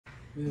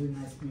Very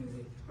nice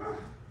music.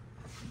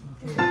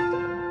 Okay.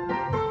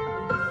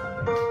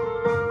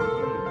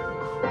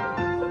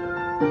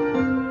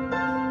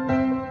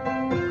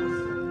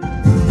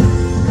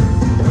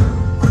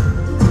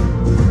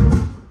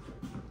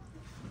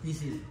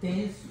 This is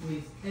dance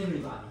with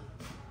everybody.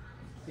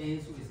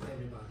 Dance with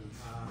everybody.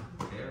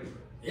 Everybody.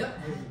 Yeah,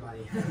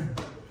 everybody.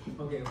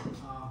 Okay.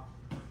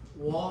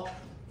 Walk,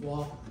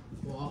 walk,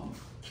 walk,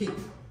 kick,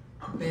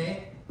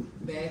 back,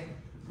 back,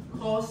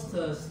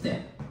 coaster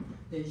step,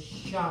 then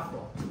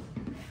shuffle,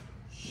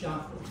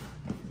 shuffle,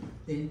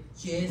 then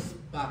jazz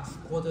box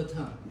quarter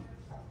turn.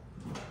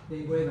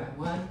 Then go back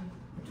 1,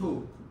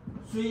 2,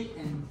 3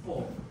 and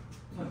 4,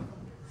 turn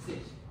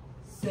 6,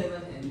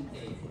 7 and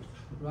 8.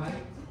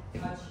 Right,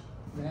 touch,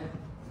 left,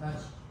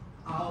 touch,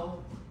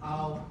 out,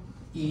 out,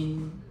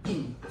 in,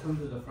 turn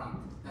to the front.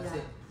 That's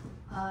it.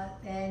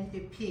 And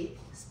repeat.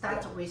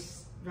 Start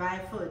with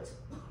right foot.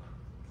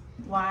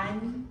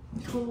 1,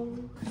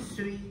 2,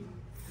 3,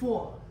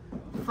 4,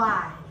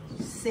 5,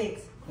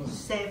 6,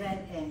 7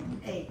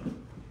 and 8.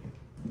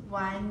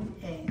 1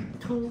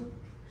 and 2,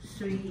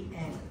 3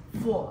 and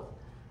 4,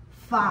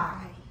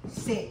 5,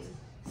 6,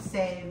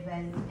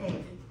 7,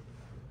 8.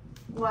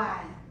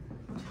 1,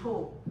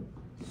 2,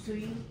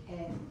 3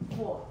 and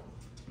 4,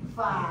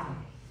 5,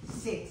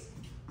 6,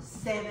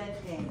 7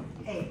 and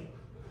 8.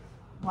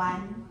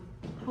 1,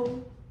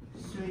 2,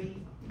 3,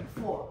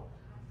 4,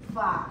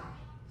 5,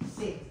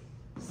 6,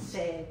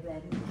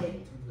 7,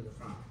 8. To the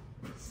front.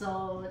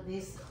 So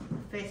this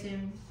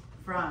facing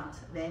front,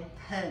 then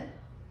turn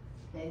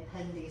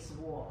this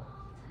wall,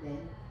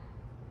 then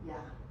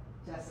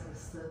just a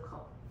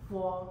circle,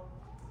 four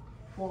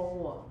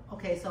wall.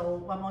 Okay, so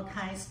one more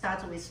time.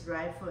 Start with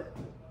right foot.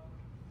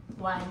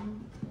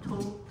 1,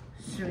 2,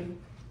 3,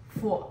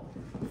 4,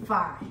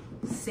 5,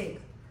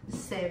 6,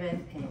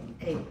 7 and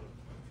 8.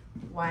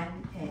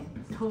 1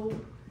 and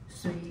 2,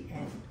 3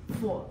 and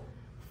 4,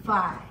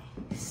 5,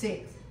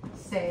 6,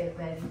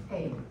 7,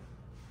 8.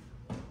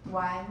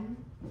 1,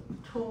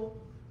 2,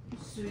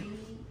 3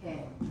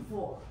 and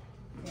 4.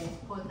 Then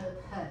quarter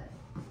turn.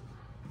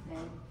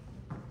 Then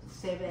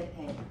 7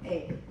 and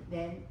 8.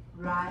 Then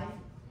right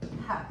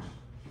touch,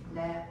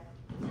 left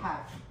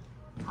touch,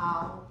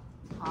 out,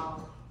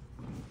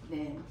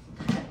 then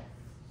turn.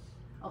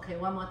 Okay,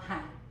 one more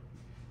time.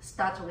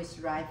 Start with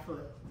right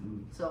foot.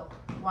 So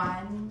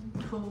 1,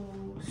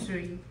 2,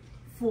 3,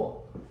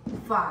 4,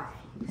 5,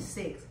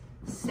 6,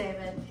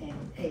 7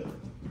 and 8.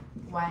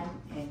 1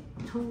 and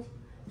 2,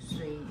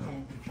 3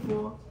 and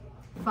 4,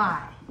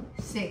 5,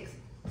 6,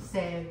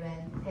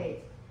 7,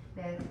 8.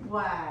 Then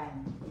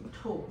 1,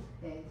 2,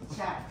 then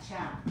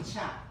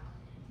cha.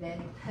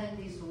 Then turn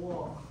this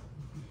wall.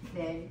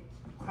 Then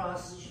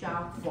cross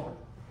shuffle.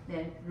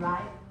 Then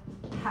right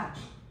touch,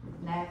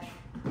 left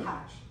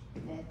touch.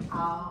 Then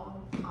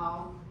out,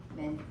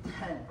 then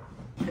turn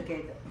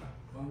together.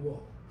 One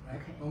walk, right?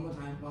 Okay. One more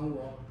time, one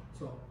walk.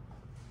 So,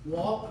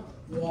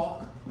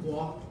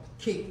 walk,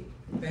 kick,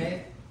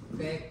 back,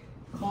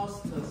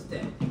 coaster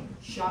step,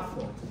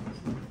 shuffle,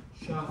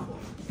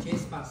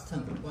 jazz box turn.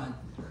 1,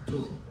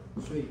 2,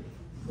 3,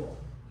 4.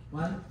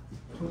 1,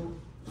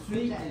 2,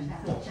 3 and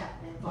 4.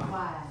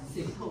 5,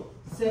 6,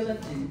 7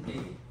 and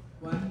 8.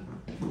 1,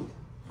 2,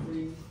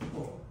 3,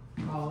 4.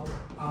 Out,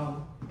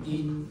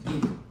 in.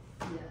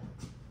 Yeah.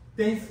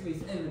 Dance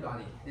with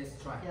everybody.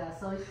 Let's try. Yeah,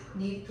 so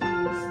need to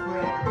use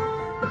breath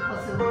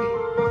because we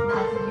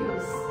not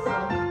use. So,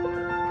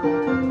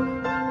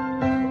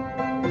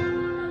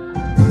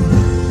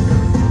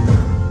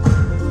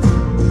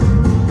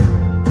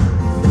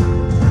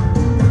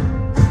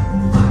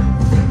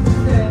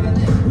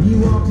 when you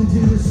walked into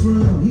this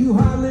room, you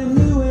hardly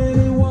knew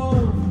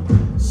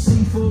anyone.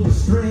 Sea full of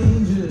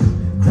strangers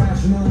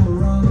crashing on the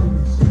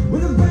runs.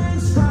 When the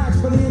band strikes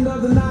by the end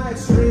of the night,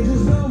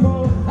 strangers no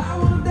more. I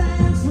wanna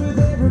dance with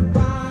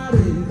everybody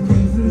that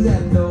came through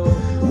that door.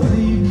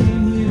 Whether you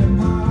came here to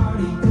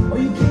party or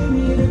you came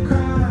here to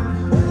cry,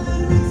 whether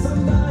to meet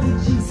somebody,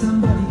 cheat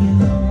somebody, you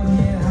know, and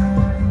get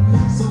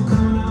high. So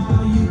come on,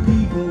 all you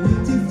people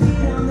with 2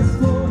 feet on this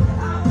floor.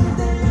 I wanna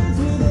dance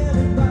with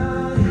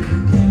everybody who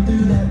came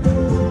through that door.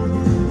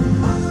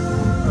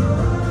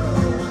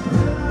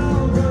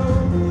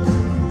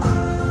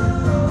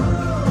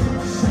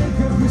 Shake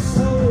up your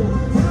soul,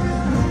 throw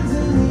your hands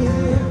in the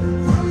air,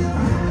 throw your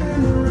hat in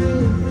the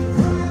ring,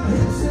 throw your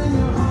hips and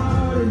your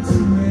heart into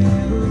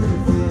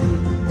everything.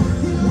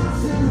 You're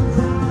lost in the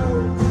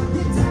crowd,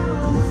 you're down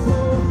on the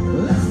floor.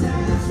 Let's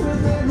dance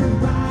with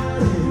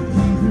everybody who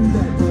came through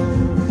that door.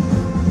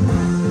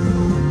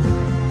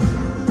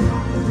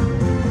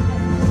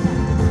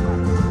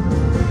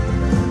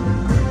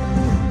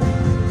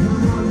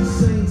 Come on, you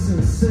saints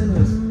and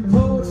sinners,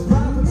 poets,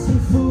 prophets,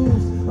 and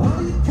fools. All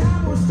you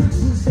cowboys,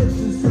 tricksters,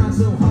 hipsters, trying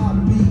so hard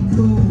to be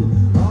cool.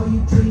 All you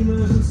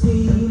dreamers and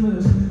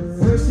schemers,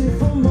 thirsty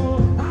for more.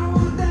 I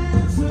wanna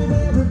dance with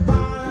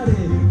everybody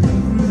who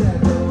came through that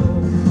door.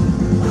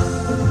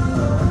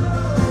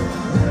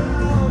 Let it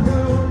all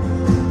go.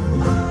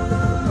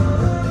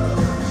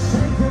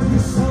 Shake up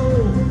your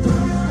soul,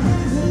 throw your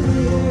hands in the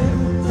air,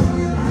 throw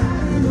your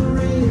hat in the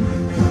ring.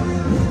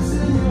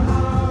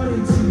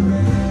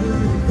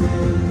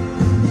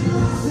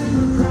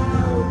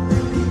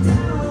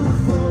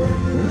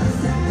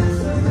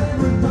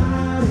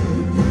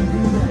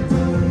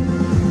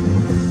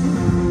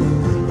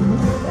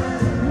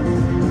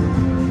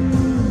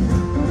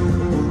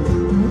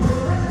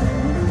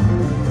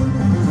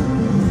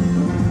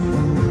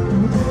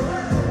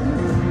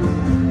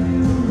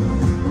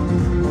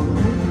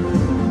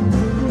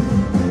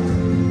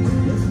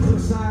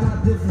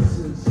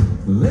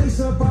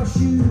 Lace up our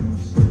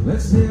shoes,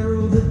 let's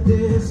narrow the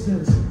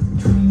distance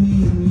between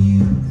me and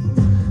you.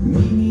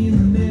 Meet me in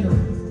the middle,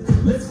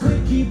 let's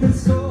quit keeping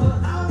score.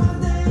 I wanna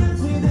dance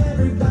with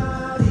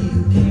everybody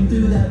who came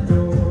through that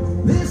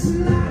door. This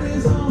night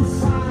is on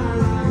fire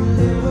like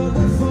never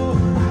before.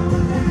 I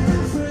wanna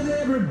dance with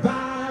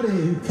everybody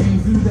who came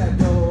through that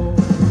door.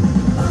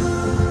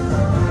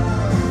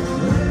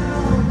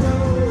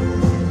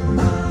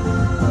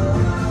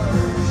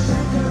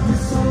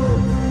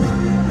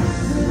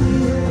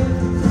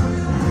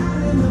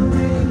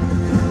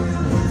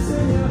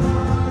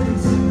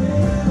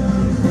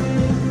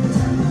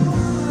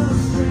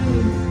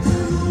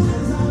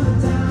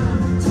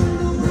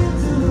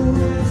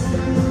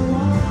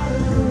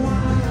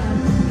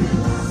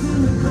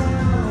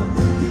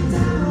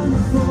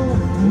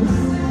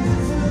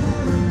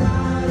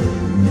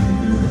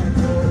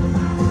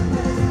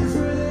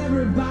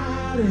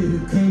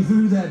 Who came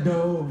through that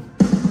door.